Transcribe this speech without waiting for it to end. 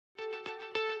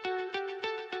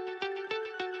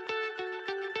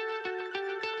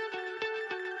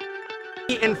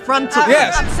in front of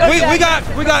Yes,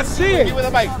 us. we got Sid.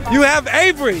 You have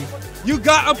Avery. You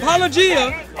got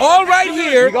Apologia all right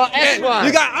here. You got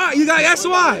SY. You got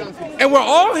SY. And we're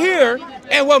all here.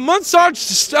 And what Mansoor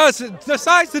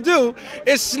decides to do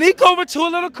is sneak over to a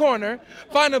little corner,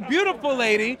 find a beautiful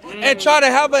lady, and try to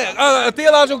have a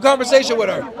theological conversation with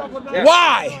her.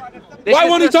 Why? Why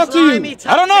won't he talk to you?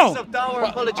 I don't know.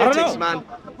 Apologetics, man.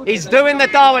 He's doing the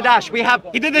Dawa Dash. We have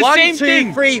he did the same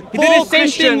thing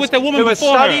with the woman who has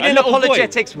before studied her, in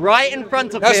apologetics right in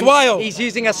front of him. That's wild. He's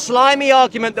using a slimy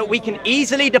argument that we can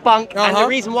easily debunk, and the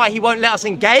reason why he won't let us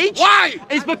engage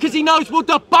is because he knows we'll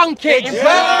debunk it.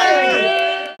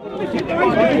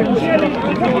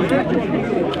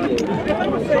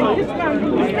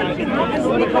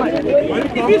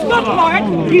 If he's not smart,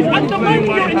 he's undermining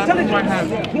your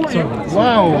intelligence.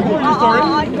 Wow.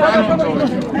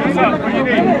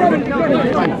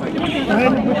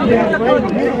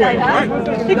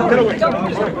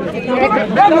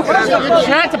 You're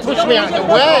trying to push me out of the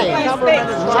way.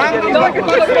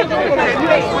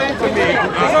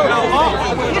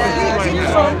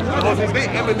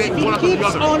 He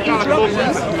keeps on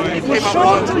interrupting. We're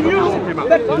shown to you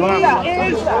that he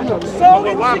is so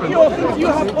insecure that you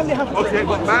only have. Okay,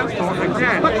 but Mansoor,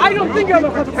 again. But I don't think you're the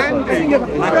person.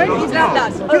 He's not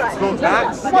that.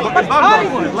 All right.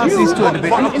 At last he's two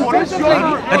individuals.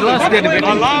 At last they're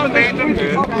individuals. Allah made them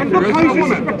good. There is a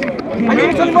woman. He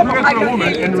made them a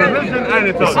woman in religion and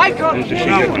in thought. I can't.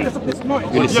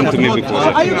 You listen to me before.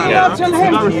 Are you going to tell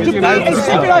him to be a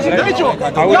civilized individual?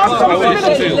 Not some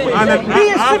civility. Be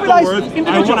a civilized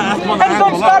individual. And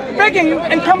don't start begging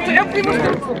and come to every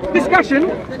discussion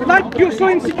like you're so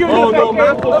insecure. Oh, no,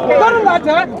 man. Got a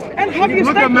ladder and have your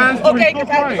statement. Okay, you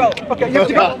have to go. Okay, you have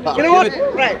to go. You know what?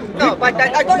 Right. No, but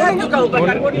I don't have to go. But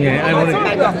I want to. Yeah, I want to.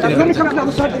 Let me come to the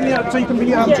other side of me so you can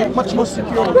be much more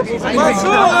secure.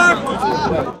 Mansoor!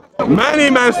 Manny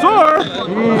Mansoor!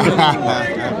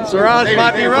 Siraj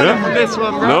might be running from this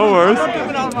one, bro. No worries.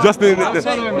 Just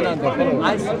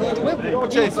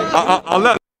I'll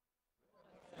let.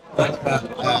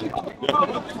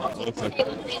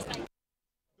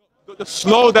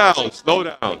 Slow down, slow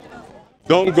down.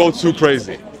 Don't go too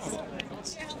crazy.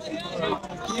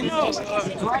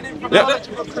 Yeah.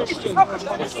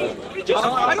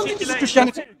 I don't think this is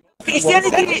Christianity.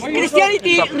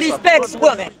 Christianity respects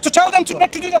women. To tell them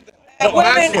not to do that.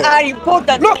 Women are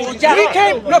important. Look, we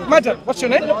came. Look, madam, what's your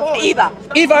name? Eva.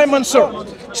 Eva and Mansoor.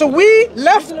 So we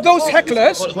left those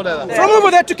hecklers from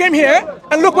over there to come here,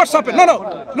 and look what's happened.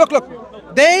 No, look.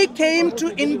 They came to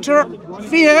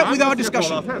interfere with our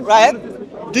discussion. Right.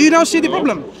 Do you now see the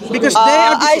problem? Because they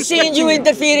are I seen you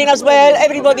interfering as well,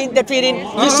 everybody interfering.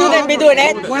 You shouldn't be doing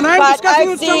it. When I'm but discussing I've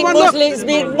with seen someone, Muslims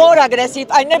being more aggressive.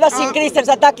 I never seen Christians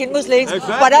attacking Muslims,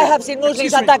 but I have seen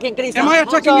Muslims attacking Christians. Am I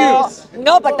attacking you?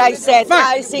 No, but I said Fine.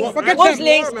 I see Forget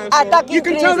Muslims attacking You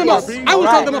can Christians. tell them off. I will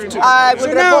tell them off too. I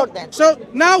will report them. So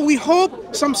now we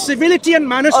hope some civility and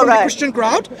manners from the Christian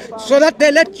crowd, so that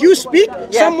they let you speak,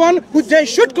 someone who they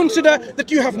should consider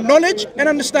that you have knowledge and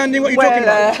understanding what you're talking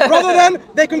about, rather than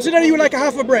they consider you like a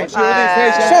half a brain. So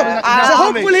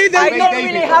hopefully they I don't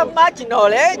really have much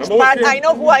knowledge, but I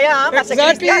know who I am as a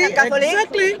Christian and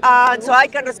Catholic, and so I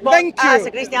can respond as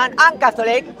a Christian and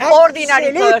Catholic,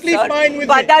 ordinary person.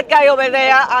 But that guy over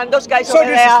there and those guys over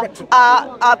there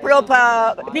are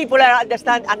proper people that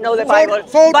understand and know the Bible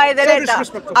by the letter.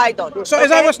 I don't. So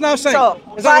as I was now saying,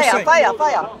 fire.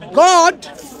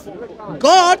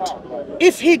 God,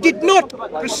 if he did not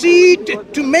proceed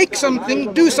to make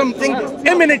something, do something,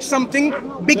 emanate something,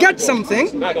 beget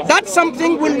something, that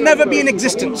something will never be in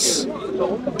existence.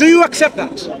 Do you accept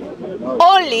that?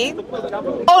 Only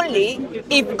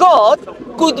if God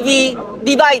could be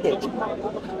divided.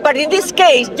 But in this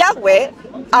case, Yahweh,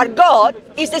 our God,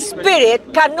 is a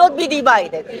spirit, cannot be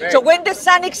divided. So when the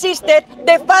Son existed,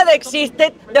 the Father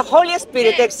existed, the Holy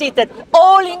Spirit existed,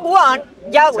 all in one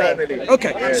Yahweh.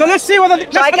 Okay, so let's see whether.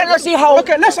 So I cannot see how.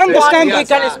 Okay, let's understand we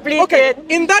can split it.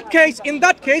 In that case,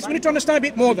 we need to understand a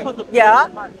bit more then. Yeah.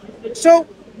 So,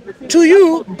 to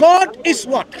you, God is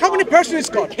what? How many persons is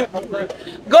God?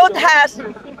 God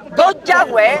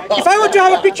Yahweh. If I were to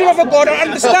have a picture of a God or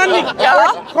understanding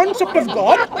or concept of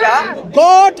God,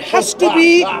 God has to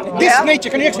be this nature.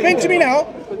 Can you explain to me now?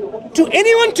 To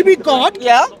anyone to be God,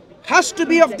 has to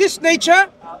be of this nature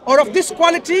or of this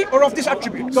quality or of this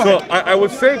attribute? Go So ahead. I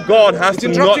would say God has to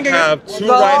not interrupting again. have two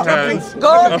right hands.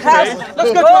 God has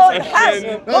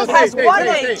one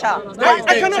okay. nature.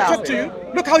 I cannot talk to you.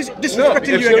 Look how he's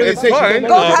disrespecting you again. It's fine.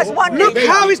 God has one Look nature.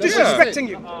 how he's disrespecting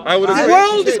you. I would The agree.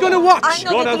 world is going to watch I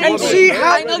know the and Trinity. see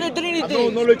how. I know the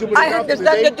Trinity. I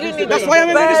understand the Trinity. That's why I'm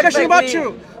having a discussion about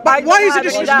you. But why is he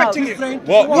disrespecting you?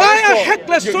 Well, Why are so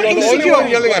hecklers so you're the only one insecure?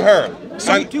 yelling at her. As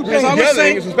And I was yelling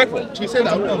saying- is respectful. She said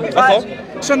that. That's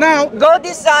all. So now, God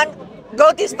is Son,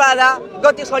 God is Father,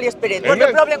 God is Holy Spirit. What's the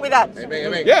Amen. problem with that?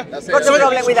 Yeah. What's the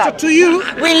problem with so that? to you,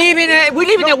 We live in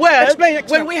a world explain.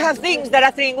 where we have things that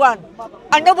are 3 in 1,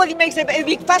 and nobody makes a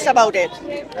big fuss about it.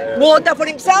 Water, for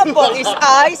example, is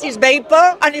ice, is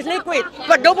vapor, and is liquid,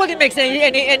 but nobody makes any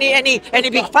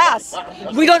big fuss.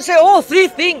 We don't say, oh, 3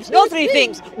 things, no 3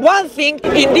 things. 1 thing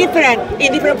in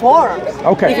different forms.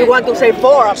 Okay. If you want to say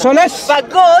 4. So let's- But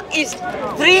God is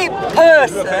 3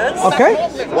 persons. okay?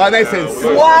 One essence.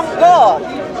 One God.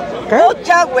 Okay. God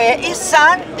Yahweh is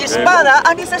Son, is Father,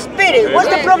 and is a Spirit. What's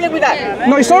the problem with that?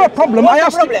 No, it's not a problem. What's I the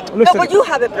asked problem? you. Listen. No, but you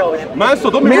have a problem.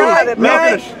 Mansoor, don't be May You rude. have a may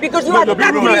I- problem. Because you are No,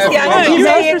 that be rude. Christian. you You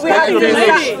say we have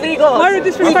disrespecting three gods. Why are you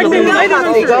disrespecting We the never lady, have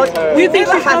 3 Mansoor? gods. Do We you think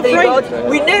never she's have not 3 right? gods.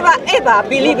 We never ever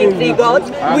believe in 3 gods.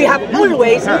 We have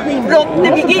always, from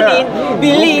the beginning,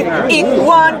 believed in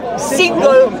one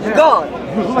single God.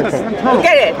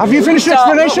 Get it? Have you finished your So-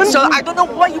 explanation? So I don't know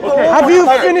why you go. Have you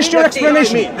finished your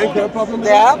explanation?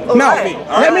 Yeah. Now,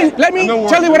 let me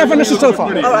tell you what I've understood so far.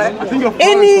 Alright.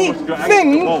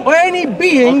 Anything or any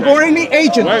being or any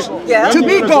agent Yeah. to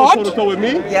be God,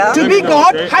 Yeah. to be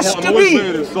God has to be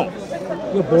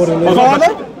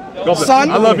Father, Son,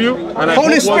 I love you. And I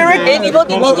Holy hope one Spirit. day-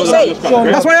 Anybody want to say?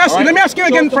 That's why I asked you. Let me ask you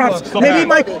again, perhaps. Maybe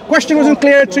my question wasn't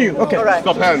clear to you. Okay. Alright.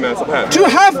 Stop hand, man. Stop hand. To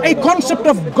have a concept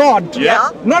of God, Yeah.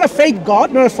 not a fake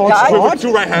God, not a false Yeah. God, With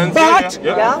 2 right hands. but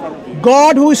Yeah.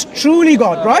 God who is truly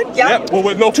God, right? Yeah. Yeah, but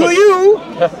with no To foot. you,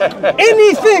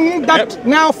 anything that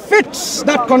now fits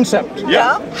that concept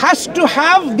Yeah. has to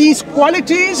have these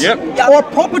qualities Yep. or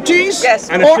properties Yes.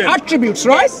 And a or shin. attributes,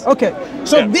 right? Yes. Okay.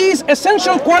 So Yeah. these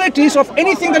essential qualities of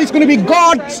anything that is going to be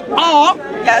God's are.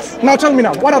 Yes. Now tell me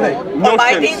now, what are they?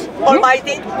 Almighty, sense.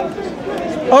 Almighty,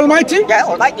 Almighty, yeah,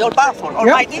 Almighty, all powerful,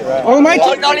 Almighty, Almighty.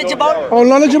 all knowledgeable, all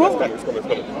knowledgeable,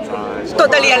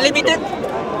 totally unlimited,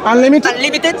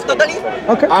 unlimited. totally.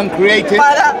 Okay. Uncreated.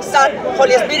 Father, Son,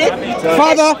 Holy Spirit.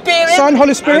 Father, Spirit, Son,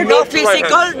 Holy Spirit. No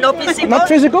physical, no physical. Not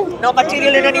physical? No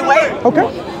material in any way. Okay.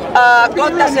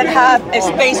 God doesn't have a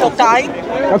space or time.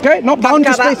 Okay. Not bound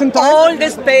to space and time. All the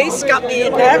space can be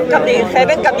in there, can be in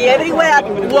heaven, can be everywhere at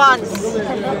once.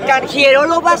 Can hear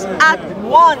all of us at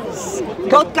once.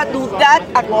 God can do that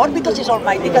and more because He's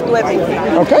Almighty, can do everything.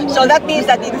 Okay. So that means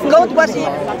that if God was in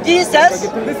Jesus,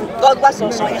 God was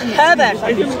also in heaven.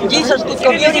 Jesus could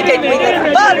communicate with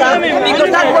the Father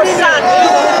because that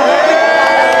was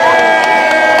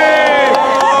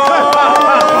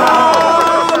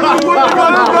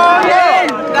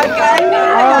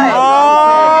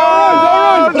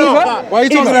Why are you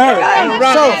talking to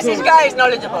her? So this guy is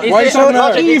knowledgeable. Why are you talking to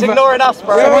her? He's ignoring us,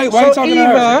 bro. Why are you talking to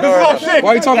her? Why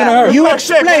are you talking to her? You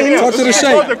explain. Talk to the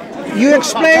sheikh. You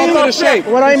explain Talk to the sheikh.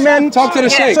 what I meant. Talk to the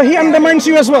sheikh. So he undermines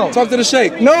you as well. Talk to the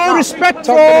sheikh. No respect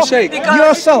Talk to the for sheikh.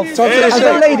 yourself Talk to the as a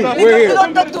sheikh. lady. We're here.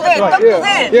 Don't talk to them. Talk to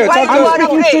them. Yeah, Why talk to you us. are I'm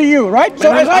speaking afraid? to you, right?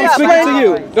 So as I I'm speaking explain, to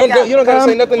you. You don't gotta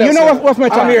say nothing else. you know what's my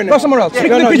I'm time. here now. Go somewhere else. Speak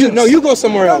No, to no, the you, pigeons. no, you go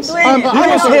somewhere else. I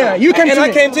was here. You came And to I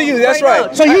me. came to you. That's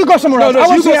right. So you go somewhere else. No, I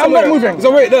you was go here. I'm not somewhere. moving.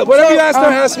 So wait, look, whatever So, you asked her,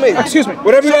 ask me. Excuse me.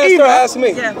 Whatever you So asked her,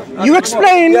 Eva, ask me. You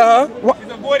explain. Yeah, huh?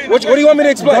 What do you want me to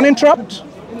explain? Don't interrupt.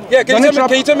 Yeah, can you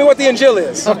tell me what the Injil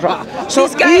is? So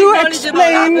This guy you is knowledgeable.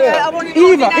 explain, I want to know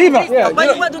Eva, the Eva, answer. Why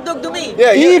you want to talk to me?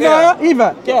 Yeah,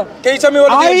 Eva. Can you tell me what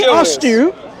the I Injil is? asked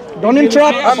you. Don't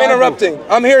interrupt. I'm interrupting.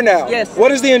 I'm here now. Yes.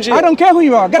 What is the Injil? I don't care who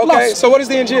you are. Get Okay, lost. so what is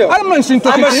the Injil? I'm not listening to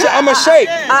I'm you. I'm a sheikh.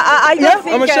 I don't Yeah?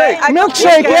 think. I'm a sheikh. I don't Milkshake,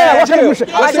 think, yeah. What kind of Injil?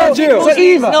 milkshake? What's So- the Injil? So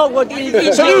Eva. No, what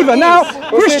is So Eva, now What's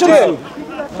the Christians. Injil?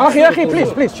 Okay, please.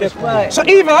 So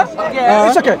Eva,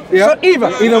 it's okay. Yeah. So Eva,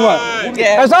 Either what?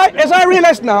 Yeah. as I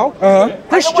realize now,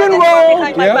 Christian Behind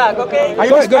role. my Yeah. back, okay? Are you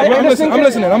Go ahead, go ahead. are you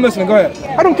I'm listening. Go ahead.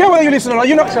 I don't care whether you listen or not.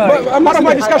 You're not. I'm part of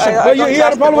my discussion. But you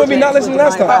had a problem with me not listening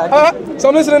last time. So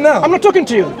I'm listening now. I'm not talking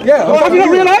to you. Yeah, I'm Have you not talking to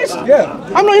you. realized? Yeah.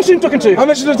 I'm not interested in talking to you. I'm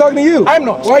interested in talking to you. I'm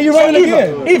not. Why are you So running Eva,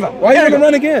 again? Eva, Why are you going to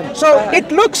run again? So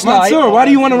it looks like. Mansoor, why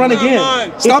do you want to run again?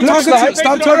 Stop looks talking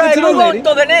like- to the Move on lady.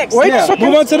 to the next. Wait, Yeah, it's okay.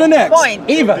 move on to the next. Point.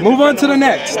 Eva. Move on to the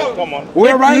next.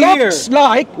 We're right here. Looks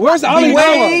like. Where's Ali way-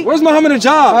 Dawah? Where's Muhammad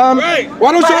Ajab?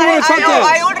 Why don't you want to talk to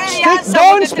I us? already answered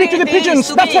Don't what speak to the Trinity pigeons. is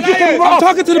to That's me. what you can I'm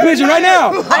talking to the pigeon right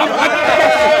now.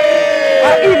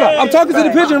 Eva. I'm talking to the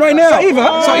pigeon right now. So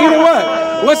Eva. So either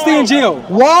what? What's the Injil?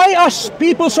 Why are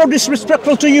people so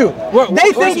disrespectful to you?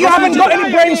 They think you haven't got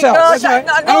any brain cells. That's right.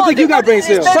 I don't think you got brain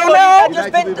cells. So now,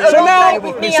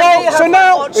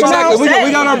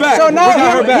 we got her back. So now,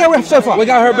 here we have so far. We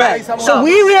got her back. So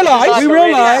we realize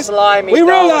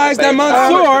that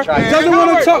Mansoor doesn't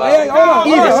want to talk. Hey, hold on.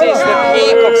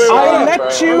 I'll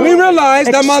let you. We realize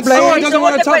that Mansoor doesn't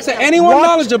want to talk to anyone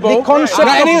knowledgeable. The concept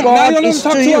of God is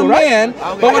to you, right?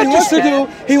 But what he wants to do,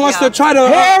 he wants to try to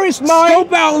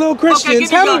scope out little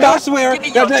Christians elsewhere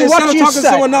instead of talking to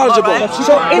someone knowledgeable.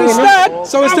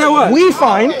 So instead what? We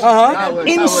find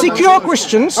insecure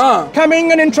Christians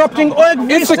coming and interrupting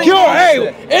insecure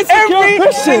every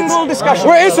Christians. Single discussion.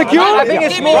 We're insecure? I think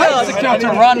it's more insecure to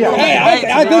run. Hey,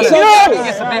 I think so too.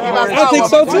 I think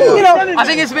so too. I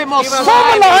think it's a bit more form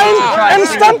a line and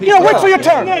stand, wait for your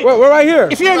turn. We're right here.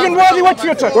 If you're even worthy, wait for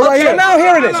your turn. We're right here. So now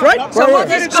here it is, right? So what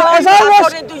is God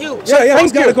according to you? Yeah,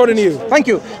 thank you. According to you. Thank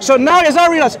you. So now as I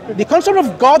realize, the concept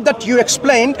of God that you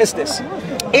explained is this.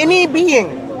 Any being,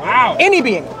 any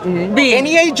being,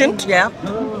 any agent,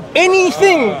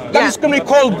 anything that is going to be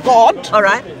called God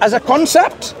as a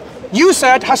concept, you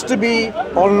said has to be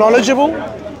all knowledgeable,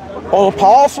 all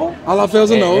powerful. Allah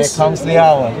feels a nose. Here comes the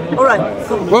hour. All right.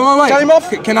 Wait. Tell him off.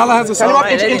 Can Allah has a soul?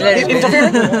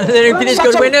 Interfering?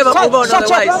 Such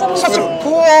a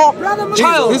poor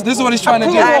child. This is what he's trying to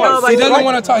do. He doesn't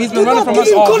want to talk. He's been running from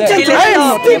us all day.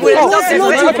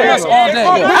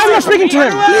 I'm not speaking to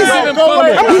him.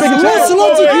 I'm not speaking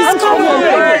to him.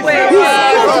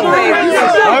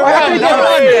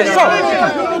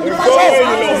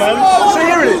 So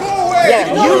here it is.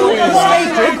 You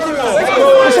stated.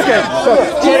 It's okay.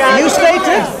 You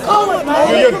stated.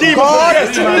 God is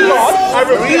to be God. I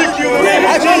rebuke you.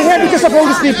 I've been here because of all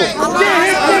these people.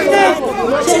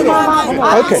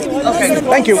 Okay.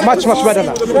 Thank you. Much better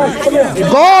now.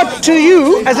 God to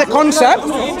you as a concept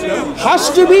has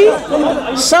to be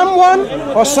someone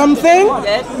or something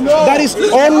that is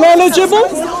all knowledgeable,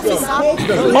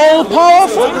 all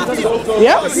powerful.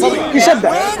 Yeah? You said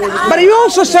that. But you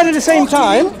also said at the same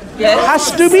time,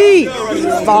 has to be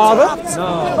Father,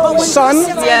 Son,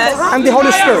 and the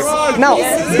Holy Spirit. Now,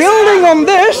 building on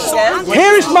this,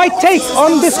 here is my take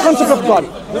on this concept of God.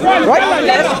 Right?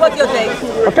 What's your take?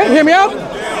 Okay, hear me out?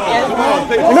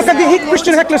 Look at the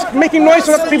Christian hecklers making noise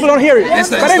so that people don't hear it.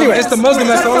 But anyway. It's the Muslim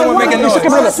that's the only one making noise. It's okay,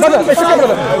 brother. It's okay,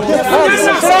 brother.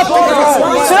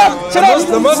 Sit up.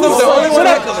 The Muslims are the only one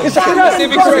that It's okay.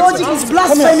 Your logic is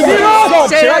blasphemy.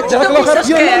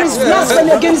 Your name is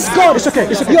blasphemy against God. It's okay.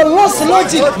 Your lost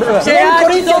logic.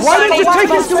 Why don't you take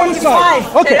this to one side?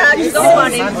 Okay.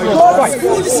 Right.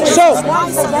 So,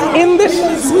 in this,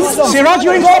 Siraj,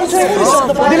 you're involved?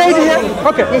 The lady here?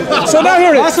 Okay. So now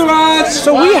here it is.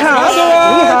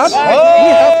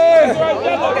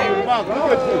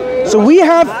 So we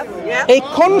have a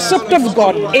concept of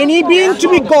God. Any being to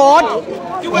be God.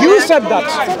 You said that.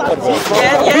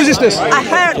 Whose is this? I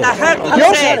heard what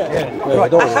you said.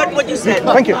 I heard what you said.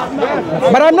 Thank you.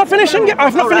 But I'm not finishing yet.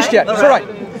 I've not finished yet. It's all right.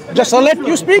 Just I'll let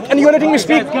you speak, and you're letting me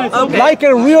speak like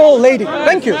a real lady.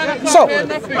 Thank you. So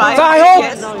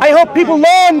I hope people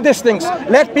learn these things.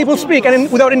 Let people speak and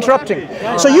without interrupting.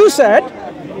 So you said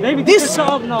this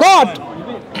God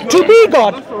to be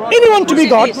God, anyone to be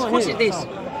God. Who's this?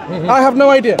 I have no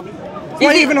idea. Why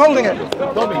are you even holding it?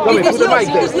 Put the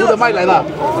mic like that.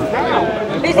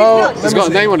 It's got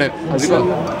a name on it. Has it got?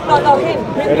 No, him.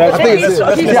 I think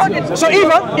it's So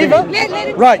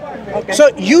Eva, right. So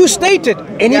you stated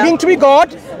anything to be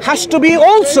God has to be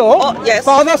also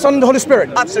Father, Son, and the Holy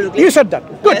Spirit. Absolutely. You said that.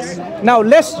 Good. Yes. Now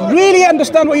let's really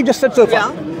understand what you just said so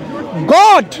far.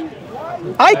 God.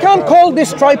 I can't call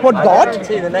this tripod God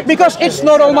because it's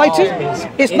not almighty,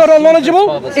 it's not all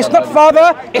knowledgeable, it's not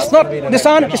Father, it's not the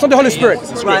Son, it's not the Holy Spirit.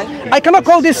 Right. I cannot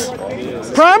call this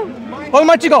pram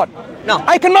Almighty God. No.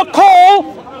 I cannot call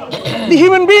the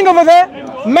human being over there,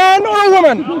 man or a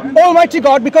woman, Almighty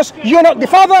God, because you're not the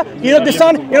Father, you're not the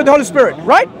Son, you're not the Holy Spirit,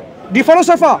 right? Do you follow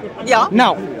so far? Yeah.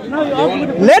 Now,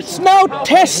 let's now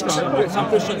test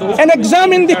and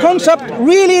examine the concept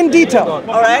really in detail.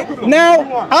 All right.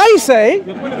 Now, I say,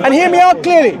 and hear me out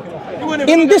clearly,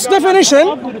 in this definition,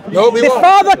 the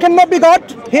Father cannot be God.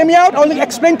 Hear me out, I'll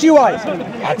explain to you why.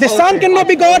 The Son cannot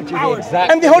be God,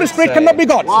 and the Holy Spirit cannot be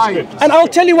God. And I'll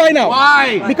tell you why now.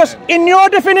 Why? Because in your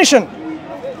definition,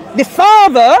 the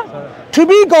Father, to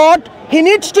be God, he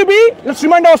needs to be, let's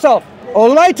remind ourselves,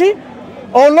 Almighty,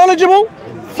 all knowledgeable,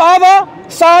 Father,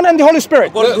 Son, and the Holy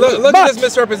Spirit. Look at this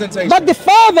misrepresentation. But the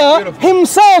Father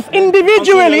himself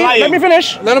individually, let me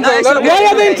finish. Let him go. Why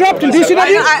are they interrupting? Do you see that?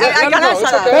 I can answer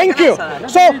that. Thank you.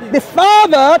 So the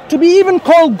Father, to be even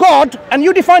called God, and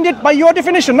you defined it by your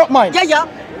definition, not mine. Yeah.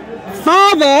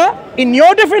 Father, in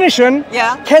your definition,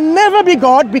 can never be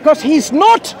God because he's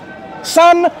not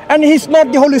Son and he's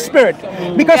not the Holy Spirit.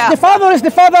 Because the Father is the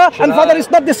Father and Father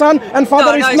is not the Son and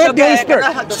Father is not the Holy Spirit.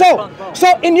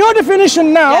 So in your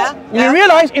definition now, we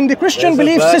realize in the Christian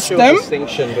belief system,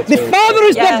 the Father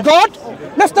is not God.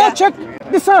 Let's now check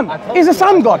the Son. Is the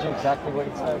Son God?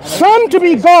 Son to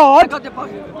be God.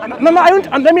 No, I don't.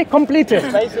 Let me complete it.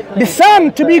 The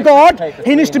Son to be God,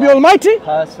 he needs to be Almighty.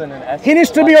 He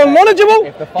needs to be all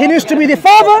knowledgeable. He needs to be the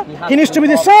Father. He needs to be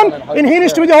the Son, and he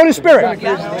needs to be the Holy Spirit.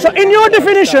 So in your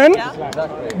definition,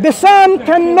 the Son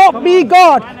cannot be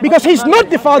God because he's not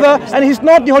the Father and he's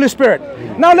not the Holy Spirit.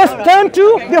 Now let's turn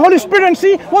to the Holy Spirit and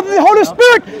see whether the Holy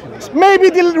Spirit may be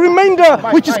the remainder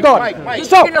which is God.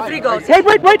 So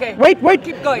wait.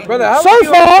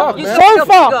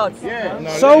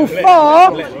 So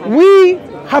far, we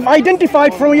have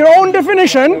identified from your own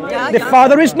definition, the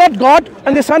Father is not God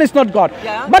and the Son is not God.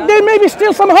 But there may be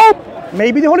still some hope.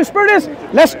 Maybe the Holy Spirit is.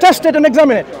 Let's test it and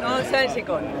examine it.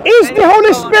 Is the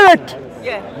Holy Spirit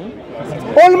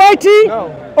Almighty,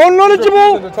 all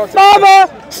knowledgeable, Father,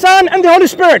 Son, and the Holy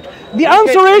Spirit? The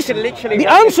answer is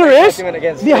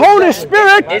the Holy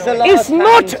Spirit is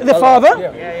not the Father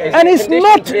and is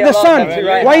not the Son.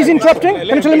 Why is he interrupting? Can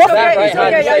you tell him off?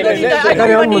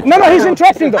 No, he's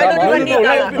interrupting though.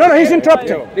 No, he's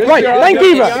interrupting. Right, thank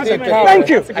you, Eva. Thank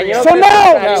you. So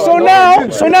now,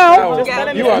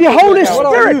 the Holy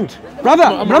Spirit. Brother,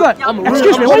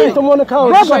 excuse me.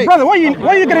 Brother, why are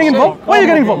you getting involved? Why are you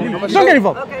getting involved? Don't get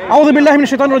involved. A'udhu billahi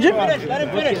minash shaitanir rajim.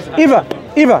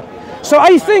 Eva. So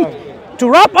I think to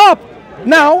wrap up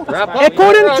now,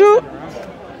 according to,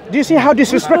 do you see how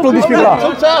disrespectful these people are?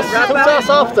 Come to us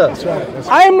after.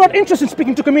 I am not interested in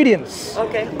speaking to comedians.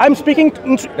 I'm speaking to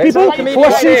people who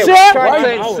are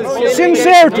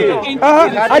sincerity.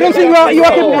 I don't think you are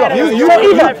capable of. So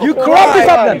Eva, you wrap this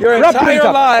up then. Your entire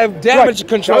life damage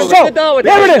control. So there it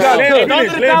is.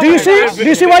 Do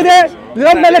you see why they're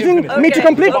not letting me to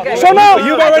complete? So now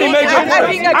you've already made your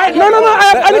point. I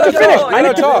need to finish. I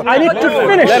need to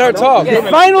finish. Let her talk. The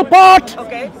final part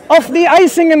of the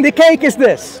icing in the cake is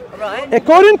this.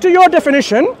 According to your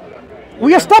definition,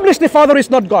 we established the Father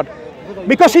is not God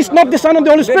because he's not the Son and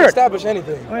the Holy Spirit. Establish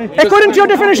anything. According to your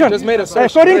definition.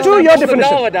 According to your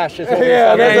definition.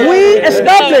 We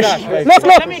established. Look.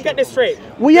 Let me get this straight.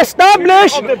 We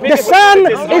established the Son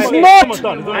is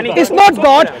not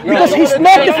God because he's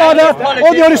not the Father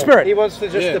or the Holy Spirit.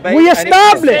 We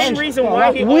established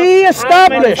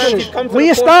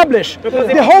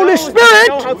the Holy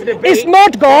Spirit is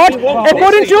not God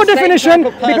according to your definition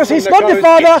because he's not the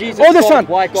Father or the Son.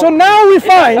 So now we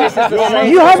find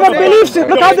you have a belief system.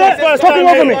 Look how they're talking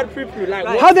over me.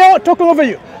 How they're talking over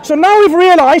you. So now we've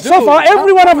realized, so far,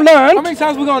 everyone have learned, how many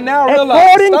times we gonna now realize?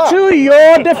 According to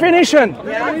your definition,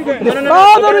 the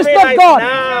Father is not God.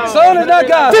 Son is not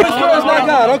God. The Spirit is not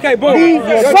God. Okay, boom.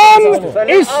 The Son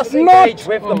is not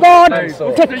God.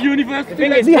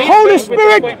 The Holy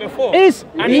Spirit is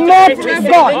not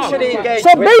God.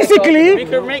 So basically,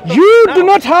 you do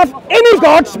not have any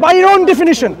gods by your own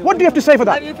definition. What do you have to say for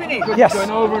that? Have you finished? Yes.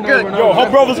 Good. Yo, her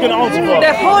brother's gonna answer.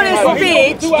 The Holy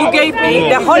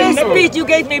speech you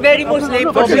gave me, very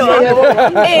Muslim for sure,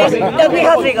 is that we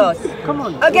have three gods.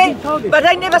 Okay? But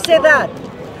I never said that.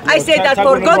 I said that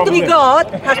for God to be God,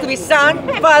 has to be Son,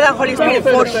 Father, Holy Spirit,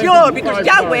 for sure, because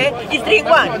Yahweh is three in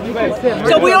one.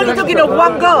 So we're only talking of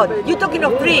one God. You're talking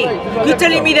of three. You're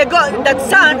telling me that God, that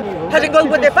Son hasn't got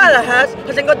what the Father has,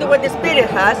 hasn't got what the Spirit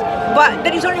has, but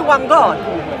there is only one God.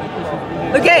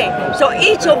 Okay, so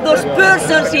each of those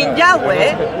persons in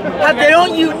Yahweh have their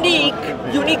own unique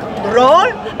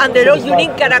role and their own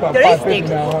unique characteristics,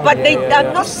 but they are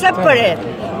not separate.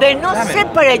 They're not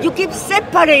separate. You keep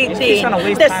separating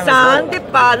the Son, the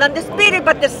Father, and the Spirit,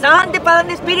 but the Son, the Father, and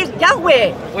the Spirit is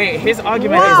Yahweh. Wait, his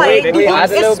argument Why is... do you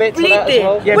split it?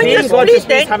 When you split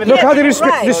it, look how they're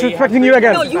disrespecting you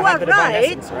again. No, you are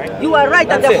right. You are right,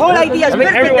 and the whole idea is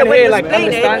perfect the way you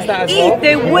explain it. If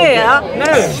they were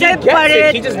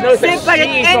separate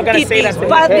entities,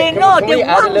 but they're not. They're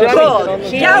one God.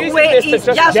 Yahweh is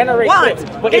just one.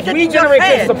 But if we generate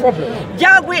it, it's a problem.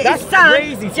 Yahweh is Son,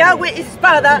 Yahweh is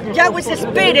Father, Yahweh is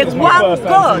Spirit, one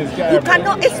God. You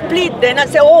cannot split them and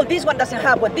say, oh, this one doesn't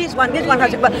have what this one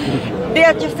has. But they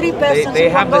are just three persons. They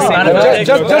have the same.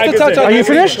 Just to touch on. Are you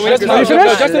finished? Are you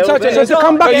finished? Just to touch on. So to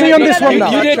come back to you on this one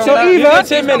now. You did so Eva,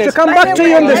 to come back to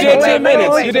you on this one. You did 10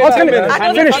 minutes. You did 10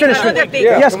 minutes. Finish.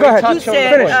 Yes, go ahead.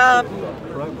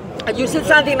 You said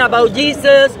something about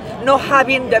Jesus, not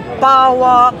having the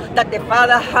power that the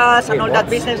father has and all that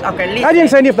business. Okay, listen. I didn't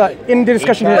say any of that in the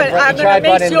discussion here. Well, I'm going to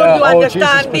make sure you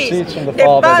understand this. The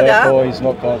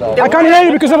father... I can't hear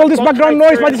you because of all this background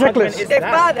noise by this hecklers. The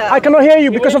father... I cannot hear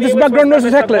you because of this background noise by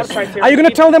hecklers. Are you going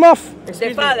to tell them off?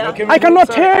 The father... I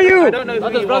cannot hear you. I don't know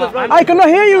who you are. I cannot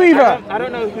hear you either. I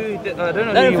don't know who you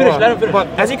are. But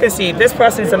as you can see, this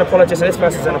person is an apologist and this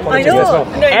person is an apologist as well.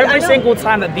 No, Every single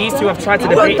time that these two have tried to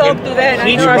debate talk him, to them.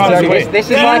 he tries to win. This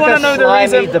is Do you like want a to know the slimy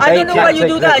reason? debate I don't know why you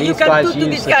do tactic that. You can talk to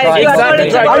these guys. You are Exactly.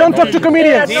 knowledgeable. I don't talk to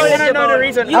comedians. Do you want to know the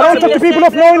reason? I don't talk to people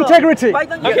of no integrity. Why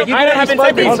don't you Okay, I don't have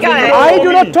integrity. this guy? I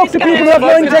do not talk to people who have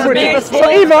no integrity. So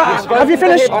Eva, have you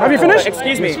finished? Have you finished?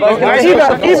 Excuse me. Eva,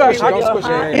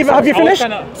 have you finished?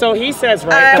 So he says,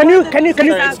 right? Can you,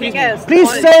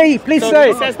 please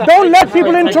say, don't let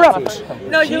people interrupt.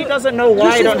 No, He doesn't know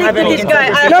why I don't have any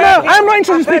integrity. No, I'm not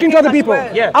interested in speaking to other people.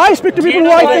 I speak to people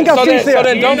who I think are sincere. So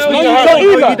then don't speak to her. So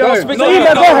Eva, Don't speak to Eva,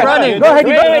 her. go ahead. Go ahead,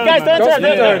 Wait, guys, don't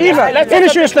turn. Eva,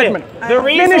 finish your statement.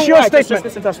 Finish your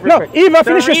statement. No, Eva,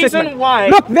 finish your statement.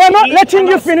 Look, they're not letting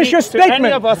you finish your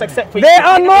statement. They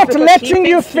are not letting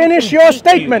you finish your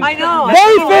statement.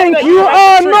 They think you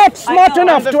are not smart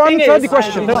enough to answer the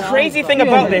question. The crazy thing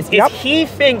about this is he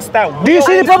thinks that. Do you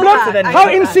see the problem? How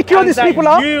insecure these people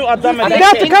are? You are dumb They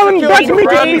have to come and beg me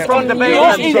to from the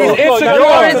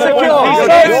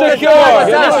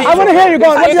I want to hear you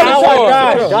go on. What do you have to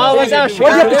say?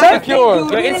 What do you have to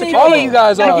say? Insecure. All of you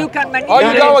guys are. All you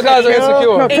Dawa guys are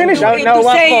insecure. No, finish.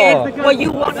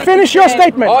 Finish your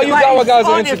statement. All you Dawa guys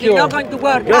are insecure. You're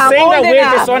saying that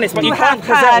we're dishonest, but you can't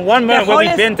present one moment where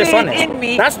we've been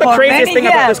dishonest. That's the craziest thing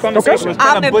about this conversation.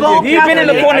 You've been in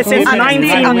the corner since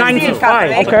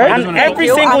 1995. Okay. And every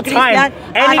single time,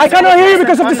 I cannot hear you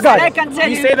because of this guy.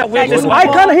 you say that we're dishonest. I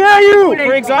can't hear you.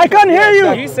 For example, I can't hear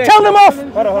you. Tell them off.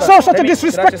 Such a Let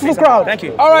disrespectful me just crowd. Thank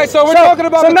you. All right, so we're talking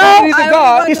about the now qualities of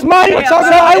God. it's my. So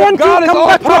I want to God is come all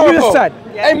back to what you just powerful. said.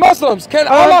 Hey, Muslims, can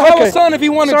Allah have a son if he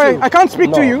wanted Sorry, to? I can't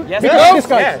speak to you because of this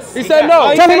guy. Yes. He said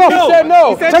no. Tell him off. He said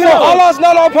no. Tell him off. Allah's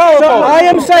not all powerful. So I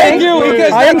am saying,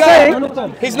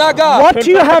 He's not God. what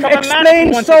you have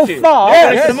explained so far.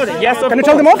 Yes, Can you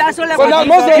tell them off? But not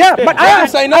Muslims. Yeah, but I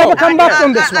say I no. will come back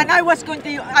on this one. And I was going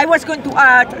to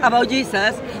add about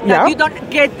Jesus that you don't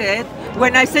get it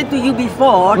when I said to you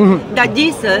before that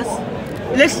Jesus,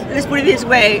 let's put it this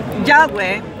way,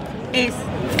 Yahweh is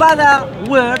Father,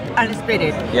 Word, and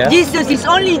Spirit. Yeah. Jesus is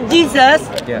only Jesus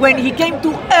when he came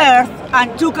to earth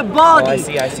and took a body.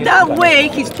 I see that way,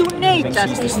 his two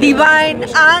natures, divine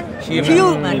and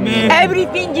human.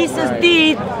 Everything Jesus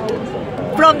did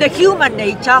from the human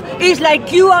nature is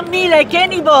like you and me, like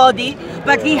anybody,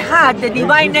 but he had the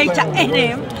divine nature in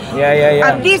him.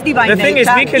 And this divine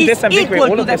nature is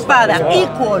equal to the Father,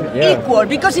 equal,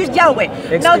 because he's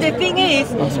Yahweh. Now the thing is,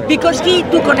 because he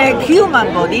took on a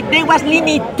human body, there was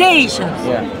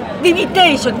limitations.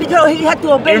 Limitation because he had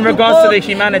to obey in regards to the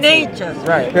humanity. Natures.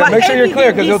 Right. Yeah, make sure you're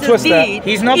clear because he'll twist that.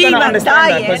 He's not going to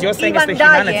understand that because you're saying it's the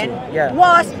humanity.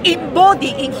 Was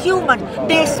embodied in human,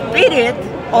 the spirit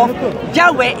of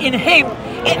Yahweh in him,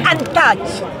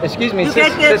 untouched. Excuse me,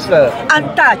 sister.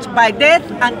 Untouched by death,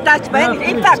 untouched by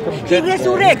anything. In fact, he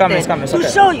resurrected to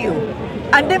show you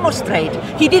and demonstrate.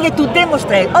 He did it to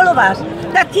demonstrate all of us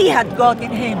that he had God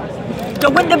in him. So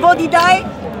when the body died,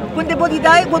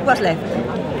 what was left?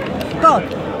 God.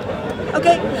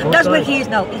 Okay? That's where he is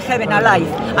now, in heaven alive.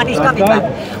 And he's coming back.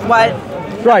 While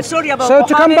Right. Sorry about so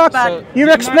to come back, you've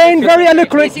explained very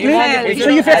eloquently. So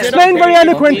you've explained very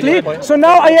eloquently. So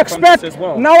now I expect the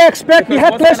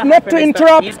hecklers not to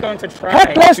interrupt.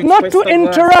 Hecklers not to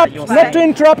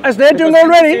interrupt as they're doing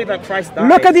already.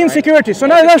 Look at the insecurity. So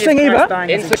now they're saying, Eva.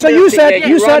 So you said, So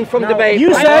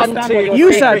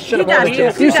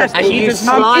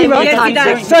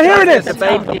here it is.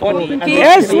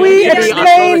 As we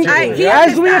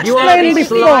explained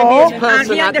before.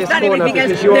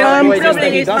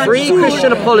 Three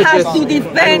Christian apologists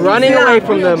and running away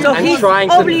from them and trying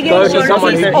to go to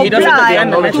someone who doesn't have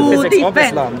knowledge of physics of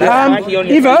Islam.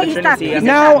 Eva,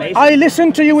 now I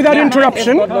listen to you without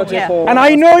interruption, and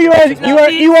I know you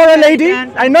are a lady.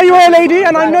 I know you are a lady,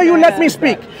 and I know you let me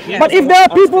speak. But if there are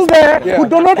people there who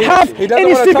do not have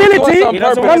any civility,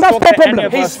 then that's their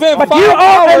problem. He spent but 5 you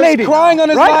are a hours lady, crying on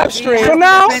his live stream, so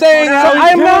now, saying how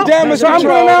I'm going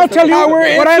to now tell you how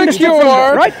we're what I understood from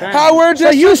insecure, you, right? how we're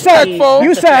disrespectful,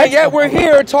 and yet we're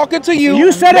here talking to you,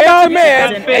 you said about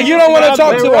man, and you don't want to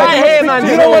talk to us.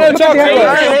 You don't want to talk to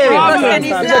us.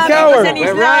 He's a coward.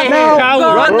 We're right here.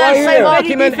 Run that same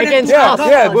argument against us.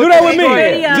 Yeah, do that with me.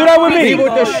 Do that with me. We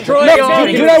will destroy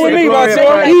do that with me,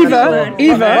 Mansoor.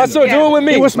 Eva, Mansoor, do it with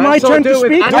me. It was my turn to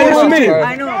speak. Do it with me.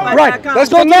 I know, but Right. I Let's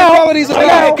can't. go now. Qualities of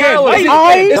God.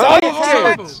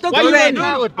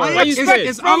 Why you scared?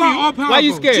 It's Allah all powerful. Why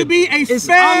you scared? To be a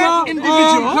fair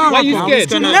individual. Why you scared?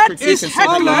 To let his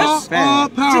hecklers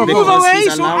to move away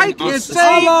so I can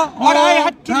say what I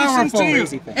had to listen to you.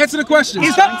 Answer the question.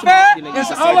 Is that fair?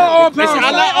 It's Allah all powerful. It's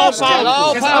Allah all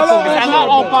powerful. It's Allah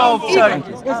all powerful.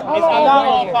 It's Allah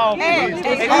all powerful.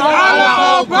 It's Allah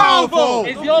all powerful.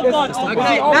 It's your God.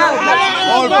 Okay,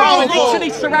 now we're literally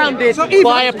surrounded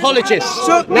by apologists.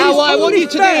 Now what I want you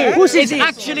to do is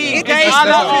actually engage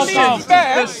the Christians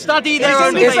to study their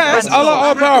own faith. It's Allah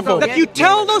all powerful. That you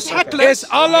tell those hecklers, It's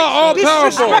Allah all powerful.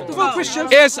 disrespectful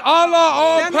Christians, It's Allah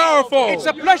all powerful. it's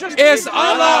a pleasure. It's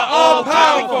Allah all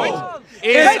powerful.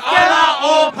 It's Allah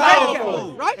all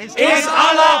powerful. Right? It's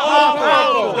Allah all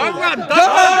powerful. Don't run, don't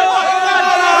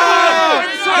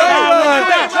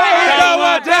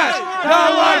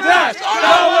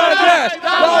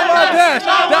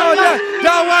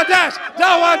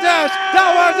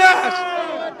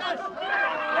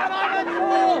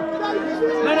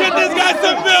Get this guy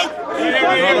some milk.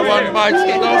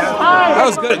 That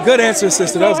was good answer,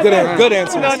 sister. That was good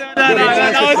answer.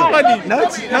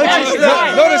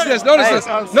 Notice this,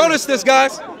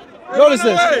 guys. Notice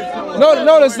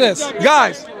this,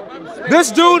 guys.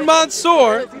 This dude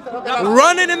Mansoor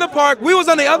running in the park. We was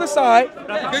on the other side.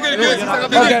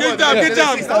 Good job.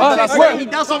 He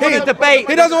doesn't want to debate.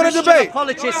 He doesn't want to debate.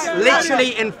 Apologists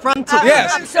literally in front of him.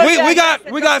 Yes,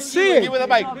 we got Sid.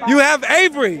 You have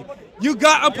Avery. You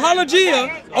got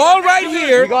Apologia all right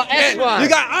here. You got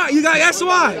SY. You got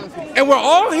SY. And we're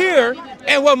all here.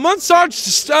 And what Mansoor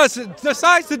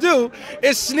decides to do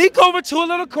is sneak over to a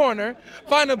little corner,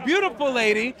 find a beautiful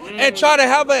lady, and try to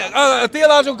have a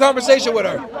theological conversation with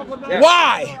her.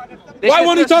 Why? Why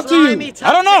won't he talk to you?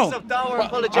 I don't know.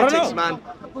 Apologetics, man.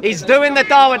 He's doing the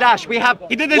Dawa Dash. We have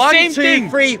He did the 1, same 2, thing.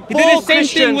 3, He 4 did the same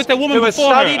Christians thing with the woman who have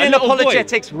before her, studied a in little boy.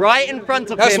 apologetics right in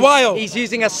front of That's him. wild. He's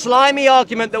using a slimy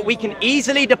argument that we can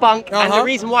easily debunk, and the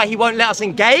reason why he won't let us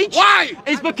engage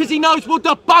is because he knows we'll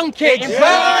debunk it.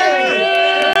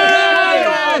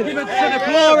 Arguments to the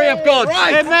glory of God.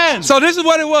 Amen. So this is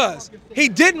what it was. He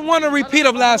didn't want a repeat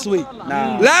of last week.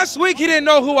 Last week he didn't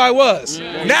know who I was.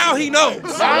 Now he knows.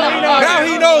 Now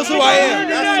he knows who I am.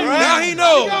 Now he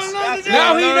knows.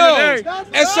 Now he knows.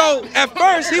 And so at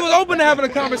first he was open to having a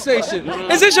conversation.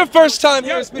 Is this your first time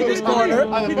here at Speaker's Corner?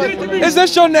 Is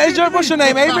this your name? What's your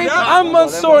name, Avery? I'm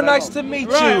Mansoor. Nice to meet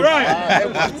you.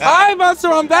 Hi,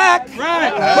 Mansoor. I'm back.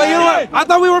 But you know what? I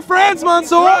thought we were friends,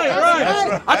 Mansoor.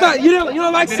 I thought you don't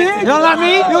like Sid? You don't like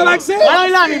me? You don't like Sid? I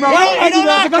don't like me, bro.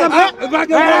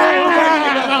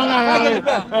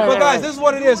 But guys, this is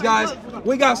what it is, guys.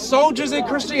 We got soldiers in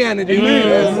Christianity.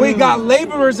 We got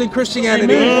laborers in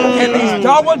Christianity. And these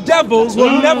Dawa devils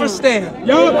will never stand.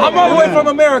 I'm all the way from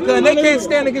America, and they can't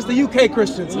stand against the UK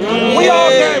Christians. We all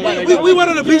can. We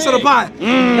wanted a piece of the pie.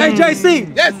 Hey,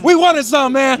 JC, we wanted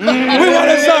some, man. We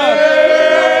wanted some.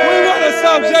 We wanted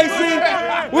some, JC.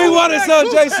 We wanted some,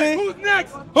 JC.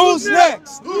 Who's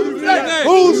next? Who's next?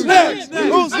 Who's next?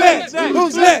 Who's next?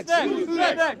 Who's next? Who's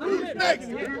next?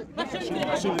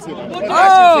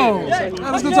 Oh,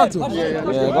 let's go talk to him.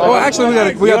 Oh, actually, we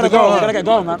gotta go. We gotta get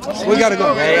going, man. We gotta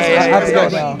go. I have to go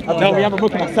now. No, we have a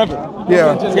booking at 7.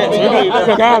 Yeah. Just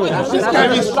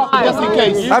in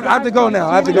case. I have to go now.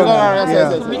 I have to go now. Yeah.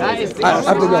 I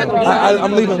have to go.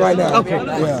 I'm leaving right now. Okay.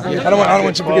 Yeah. I don't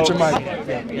want you to forget your mic.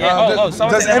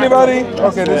 Does anybody?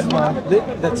 Okay, this is mine.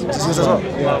 That's all.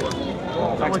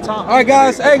 All right,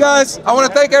 guys. Hey, guys. I want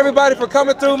to thank everybody for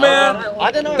coming through, man.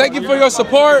 Thank you for your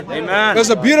support. Amen. It was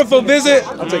a beautiful visit.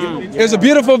 I'll take it. It was a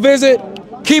beautiful visit.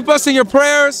 Keep us in your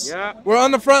prayers. We're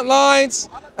on the front lines,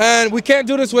 and we can't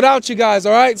do this without you guys.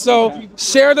 All right. So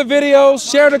share the videos,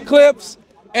 share the clips,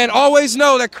 and always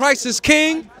know that Christ is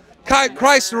King.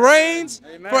 Christ reigns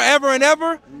forever and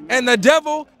ever, and the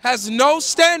devil has no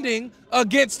standing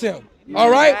against him. All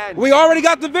right? We already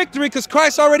got the victory because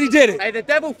Christ already did it. Hey, the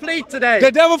devil fleed today. The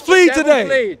devil fleed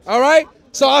today. All right?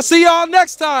 So I'll see y'all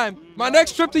next time. My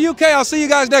next trip to UK, I'll see you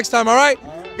guys next time, all right?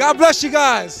 God bless you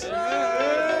guys. Have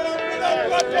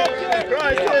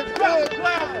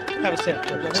a seat.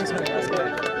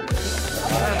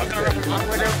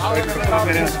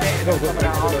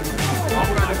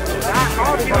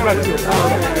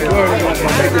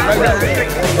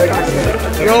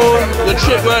 Yo, the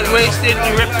trip weren't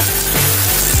wasted.